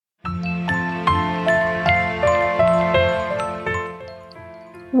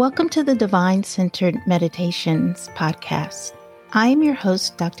Welcome to the Divine Centered Meditations podcast. I am your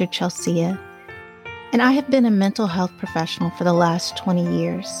host, Dr. Chelsea, and I have been a mental health professional for the last 20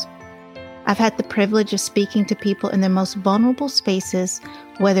 years. I've had the privilege of speaking to people in their most vulnerable spaces,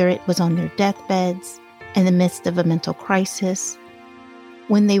 whether it was on their deathbeds, in the midst of a mental crisis,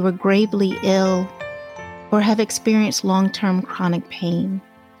 when they were gravely ill, or have experienced long-term chronic pain.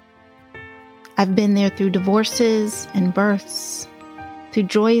 I've been there through divorces and births, through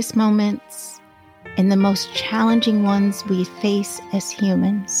joyous moments, and the most challenging ones we face as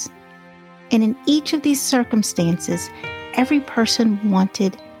humans. And in each of these circumstances, every person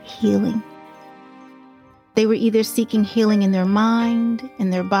wanted healing. They were either seeking healing in their mind, in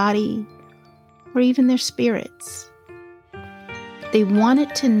their body, or even their spirits. They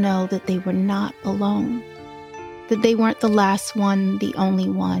wanted to know that they were not alone, that they weren't the last one, the only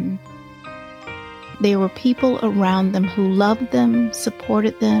one. There were people around them who loved them,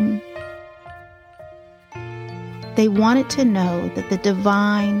 supported them. They wanted to know that the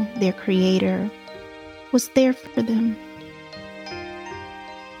divine, their creator, was there for them.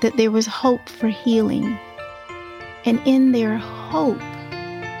 That there was hope for healing. And in their hope,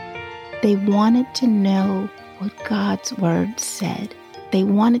 they wanted to know what God's word said. They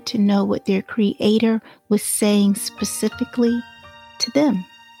wanted to know what their creator was saying specifically to them.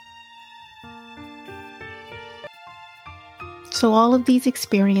 So all of these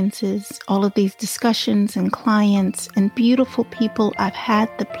experiences, all of these discussions and clients and beautiful people I've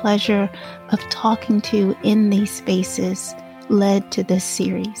had the pleasure of talking to in these spaces led to this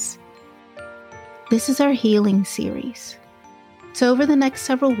series. This is our healing series. So over the next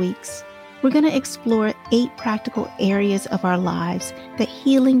several weeks, we're going to explore 8 practical areas of our lives that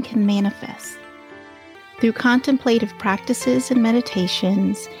healing can manifest. Through contemplative practices and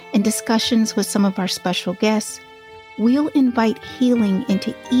meditations and discussions with some of our special guests, we'll invite healing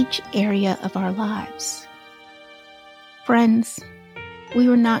into each area of our lives. Friends, we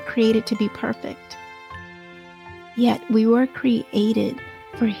were not created to be perfect. Yet we were created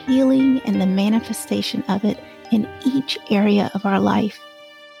for healing and the manifestation of it in each area of our life.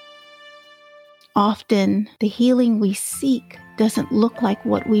 Often, the healing we seek doesn't look like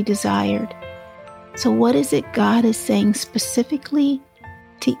what we desired. So what is it God is saying specifically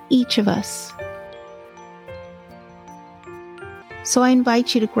to each of us? So I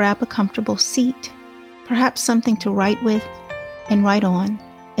invite you to grab a comfortable seat, perhaps something to write with and write on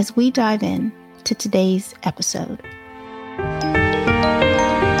as we dive in to today's episode.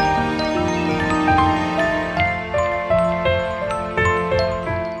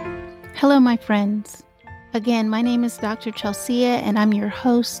 Hello, my friends. Again, my name is Dr. Chelsea, and I'm your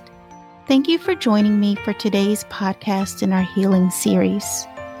host. Thank you for joining me for today's podcast in our healing series.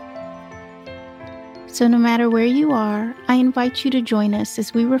 So no matter where you are, I invite you to join us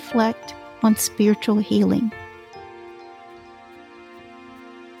as we reflect on spiritual healing.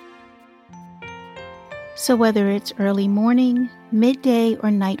 So whether it's early morning, midday, or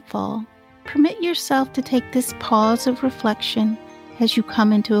nightfall, permit yourself to take this pause of reflection as you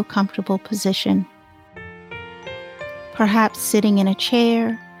come into a comfortable position. Perhaps sitting in a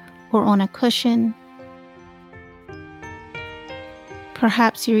chair or on a cushion.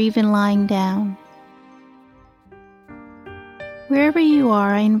 Perhaps you're even lying down. Wherever you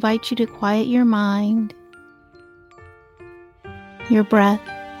are, I invite you to quiet your mind, your breath,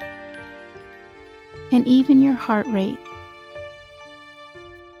 and even your heart rate.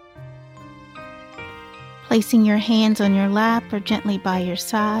 Placing your hands on your lap or gently by your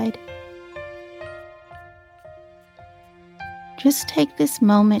side. Just take this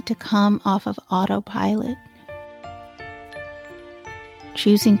moment to come off of autopilot,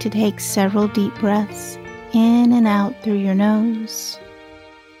 choosing to take several deep breaths in and out through your nose.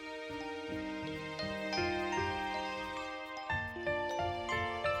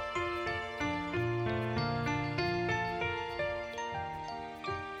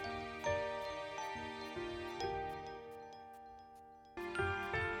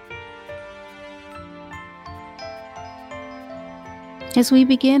 As we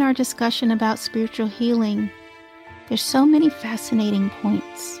begin our discussion about spiritual healing, there's so many fascinating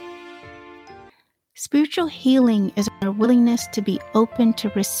points. Spiritual healing is our willingness to be open to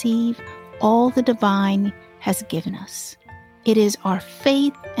receive all the divine has given us. It is our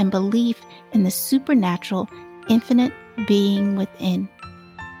faith and belief in the supernatural, infinite being within.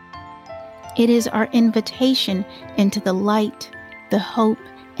 It is our invitation into the light, the hope,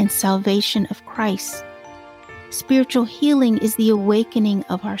 and salvation of Christ. Spiritual healing is the awakening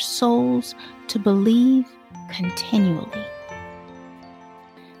of our souls to believe continually.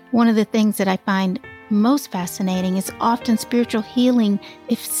 One of the things that I find most fascinating is often spiritual healing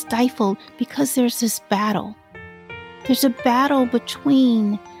if stifled because there's this battle. There's a battle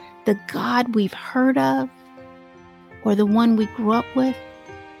between the God we've heard of or the one we grew up with.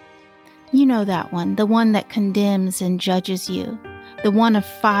 You know that one, the one that condemns and judges you, the one of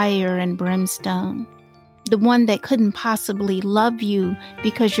fire and brimstone, the one that couldn't possibly love you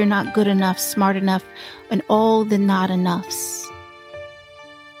because you're not good enough, smart enough, and all the not enoughs.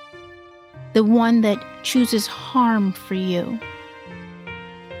 The one that chooses harm for you,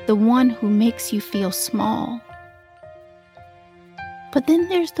 the one who makes you feel small. But then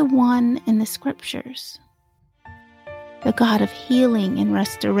there's the one in the scriptures, the God of healing and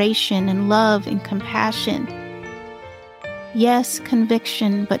restoration and love and compassion. Yes,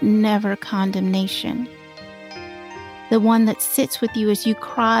 conviction, but never condemnation. The one that sits with you as you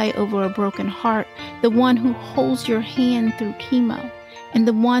cry over a broken heart, the one who holds your hand through chemo, and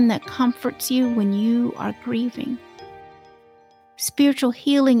the one that comforts you when you are grieving. Spiritual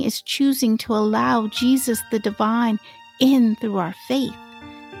healing is choosing to allow Jesus the divine in through our faith.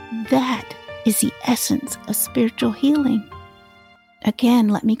 That is the essence of spiritual healing. Again,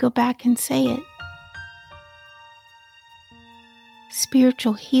 let me go back and say it.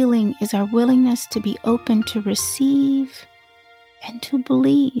 Spiritual healing is our willingness to be open to receive and to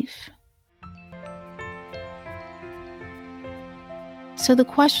believe. So the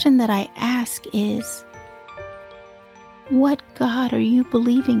question that I ask is, what God are you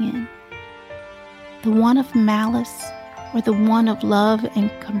believing in? The one of malice or the one of love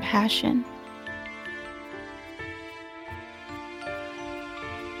and compassion?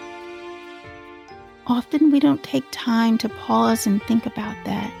 Often we don't take time to pause and think about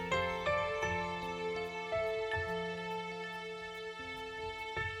that.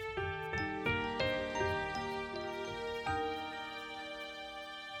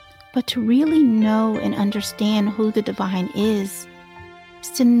 But to really know and understand who the divine is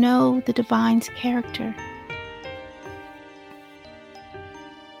to know the divine's character.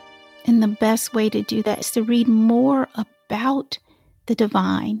 And the best way to do that is to read more about the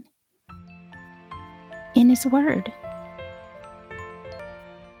divine in His Word.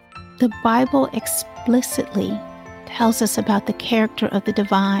 The Bible explicitly tells us about the character of the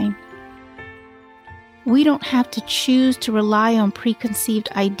divine. We don't have to choose to rely on preconceived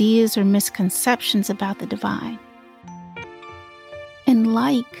ideas or misconceptions about the divine. And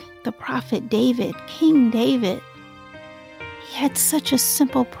like the prophet David, King David, he had such a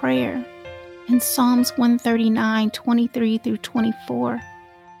simple prayer. In Psalms 139, 23 through 24,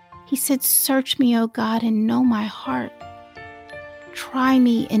 he said, "Search me, O God, and know my heart. Try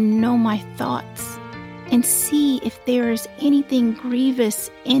me and know my thoughts, and see if there is anything grievous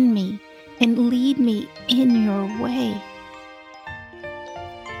in me, and lead me in your way."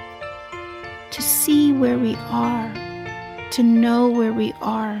 To see where we are, to know where we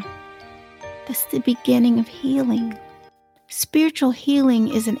are, that's the beginning of healing. Spiritual healing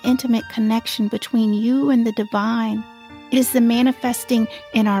is an intimate connection between you and the divine. It is the manifesting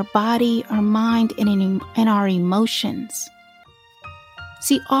in our body, our mind, and in our emotions.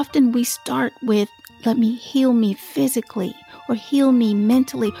 See, often we start with, let me heal me physically, or heal me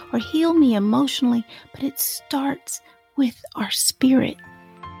mentally, or heal me emotionally, but it starts with our spirit.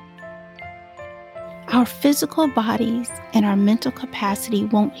 Our physical bodies and our mental capacity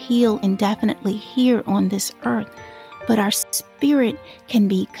won't heal indefinitely here on this earth, but our spirit can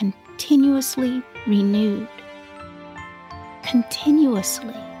be continuously renewed.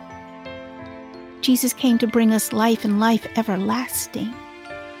 Continuously. Jesus came to bring us life and life everlasting.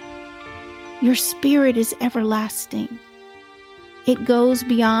 Your spirit is everlasting. It goes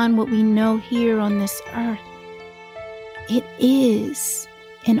beyond what we know here on this earth. It is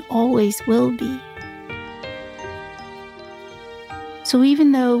and always will be. So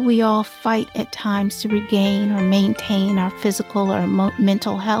even though we all fight at times to regain or maintain our physical or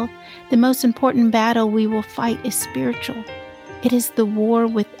mental health, the most important battle we will fight is spiritual. It is the war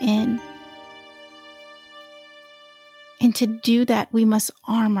within. And to do that, we must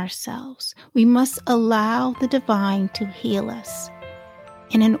arm ourselves. We must allow the divine to heal us.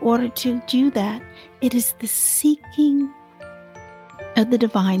 And in order to do that, it is the seeking of the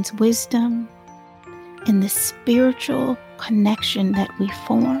divine's wisdom and the spiritual connection that we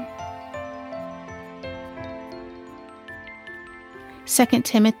form. 2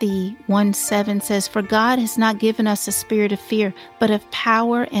 Timothy 1:7 says, "For God has not given us a spirit of fear, but of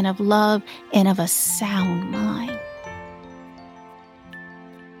power and of love and of a sound mind."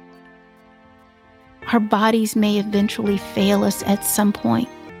 Our bodies may eventually fail us at some point,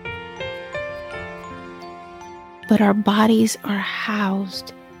 but our bodies are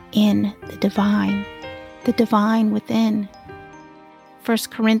housed in the divine. the divine within.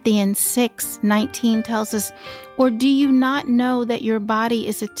 1 Corinthians 6:19 tells us, "Or do you not know that your body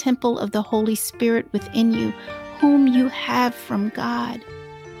is a temple of the Holy Spirit within you, whom you have from God?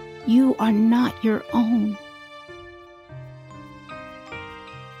 You are not your own."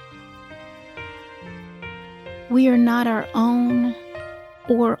 We are not our own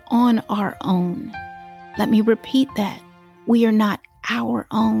or on our own. Let me repeat that. We are not our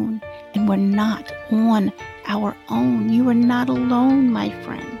own, and we're not on our own. You are not alone, my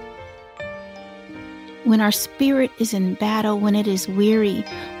friend. When our spirit is in battle, when it is weary,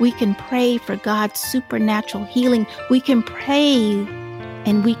 we can pray for God's supernatural healing. We can pray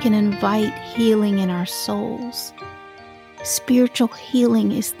and we can invite healing in our souls. Spiritual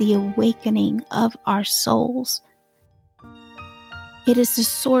healing is the awakening of our souls. It is the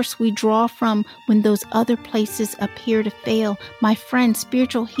source we draw from when those other places appear to fail. My friend,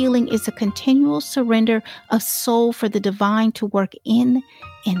 spiritual healing is a continual surrender of soul for the divine to work in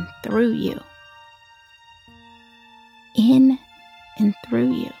and through you. In and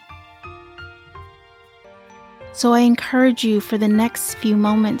through you. So I encourage you for the next few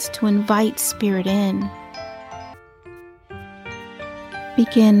moments to invite Spirit in.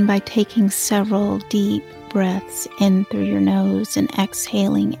 Begin by taking several deep breaths in through your nose and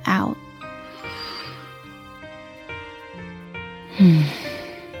exhaling out.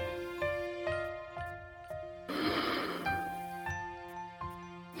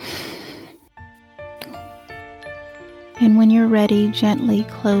 And when you're ready, gently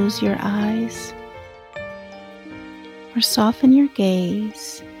close your eyes or soften your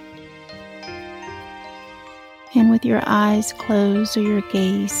gaze. And with your eyes closed or your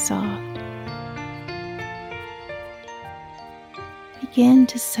gaze soft, begin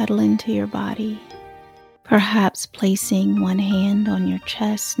to settle into your body, perhaps placing one hand on your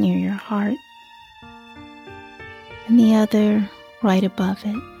chest near your heart and the other right above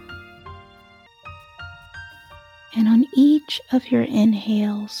it. And on each of your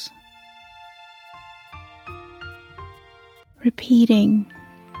inhales, repeating,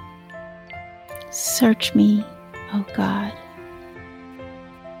 "Search me, O God."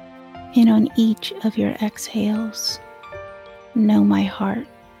 And on each of your exhales, "Know my heart."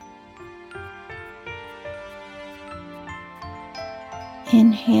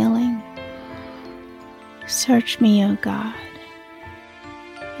 Inhaling, "Search me, O God."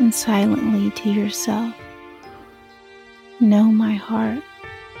 And silently to yourself, "Know my heart."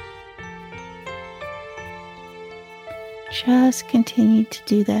 Just continue to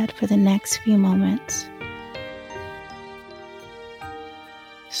do that for the next few moments.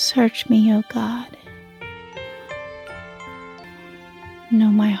 Search me, O God. Know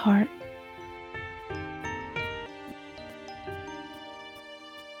my heart.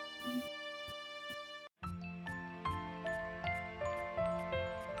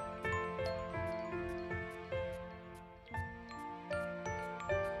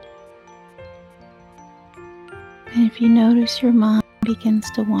 And if you notice your mind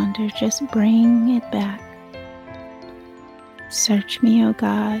begins to wander, just bring it back. Search me, O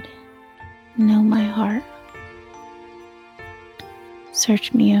God. Know my heart.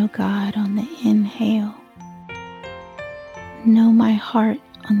 Search me, O God, on the inhale. Know my heart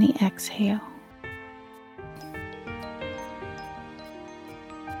on the exhale.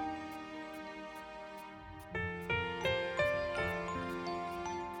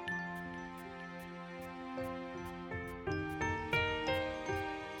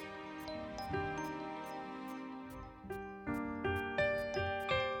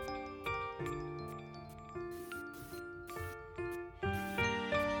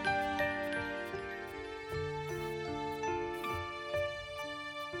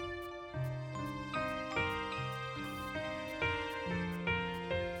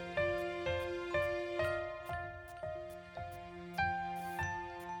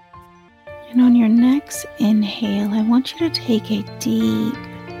 And on your next inhale, I want you to take a deep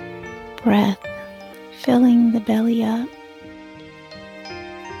breath, filling the belly up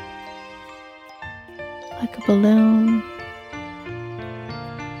like a balloon.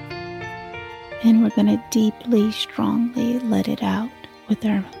 And we're going to deeply, strongly let it out with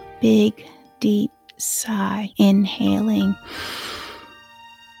our big, deep sigh. Inhaling,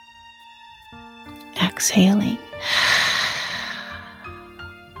 exhaling.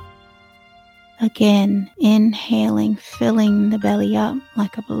 Again, inhaling, filling the belly up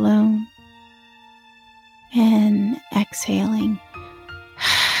like a balloon. And exhaling,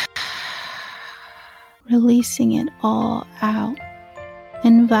 releasing it all out,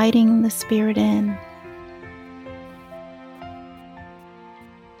 inviting the Spirit in.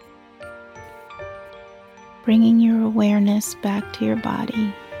 bringing your awareness back to your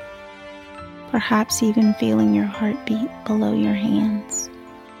body, perhaps even feeling your heartbeat below your hands.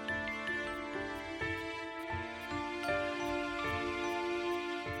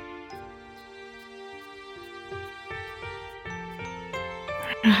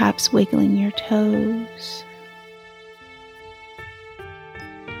 Perhaps wiggling your toes.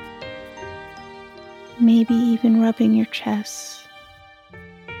 Maybe even rubbing your chest.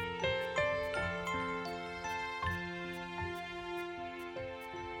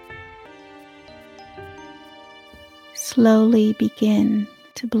 Slowly begin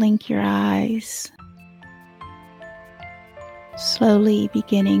to blink your eyes. Slowly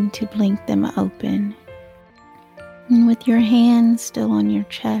beginning to blink them open. And with your hands still on your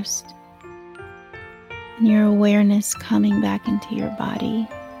chest and your awareness coming back into your body,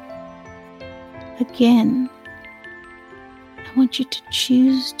 again, I want you to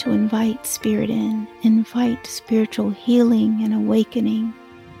choose to invite spirit in, invite spiritual healing and awakening.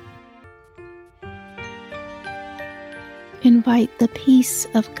 Invite the peace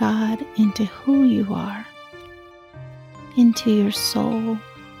of God into who you are, into your soul.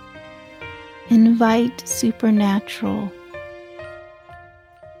 Invite supernatural,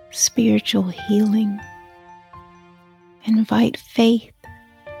 spiritual healing. Invite faith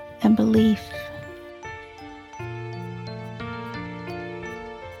and belief.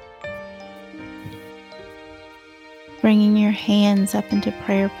 Bringing your hands up into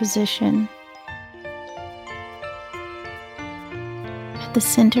prayer position. At the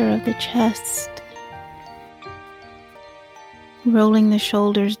center of the chest. Rolling the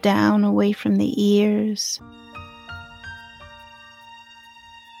shoulders down away from the ears.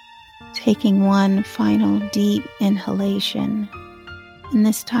 Taking one final deep inhalation. And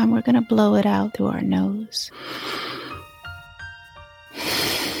this time we're going to blow it out through our nose.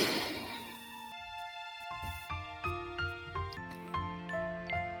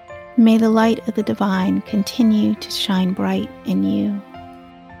 May the light of the divine continue to shine bright in you.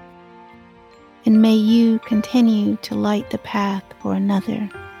 And may you continue to light the path for another.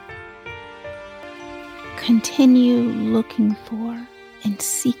 Continue looking for and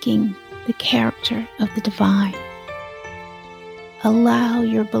seeking the character of the divine. Allow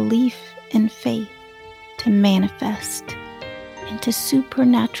your belief and faith to manifest into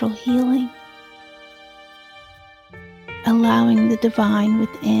supernatural healing. Allowing the divine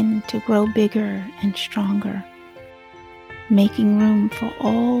within to grow bigger and stronger. Making room for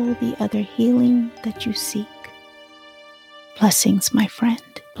all the other healing that you seek. Blessings, my friend.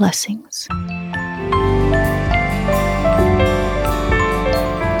 Blessings.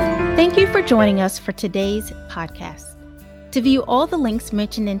 Thank you for joining us for today's podcast. To view all the links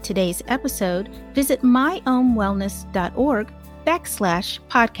mentioned in today's episode, visit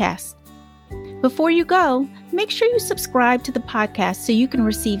myownwellness.org/podcast. Before you go, make sure you subscribe to the podcast so you can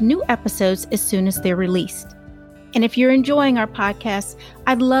receive new episodes as soon as they're released. And if you're enjoying our podcast,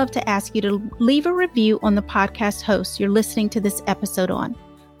 I'd love to ask you to leave a review on the podcast host you're listening to this episode on.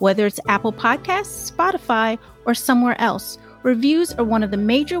 Whether it's Apple Podcasts, Spotify, or somewhere else, reviews are one of the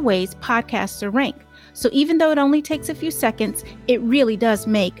major ways podcasts are ranked. So even though it only takes a few seconds, it really does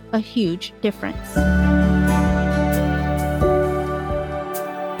make a huge difference.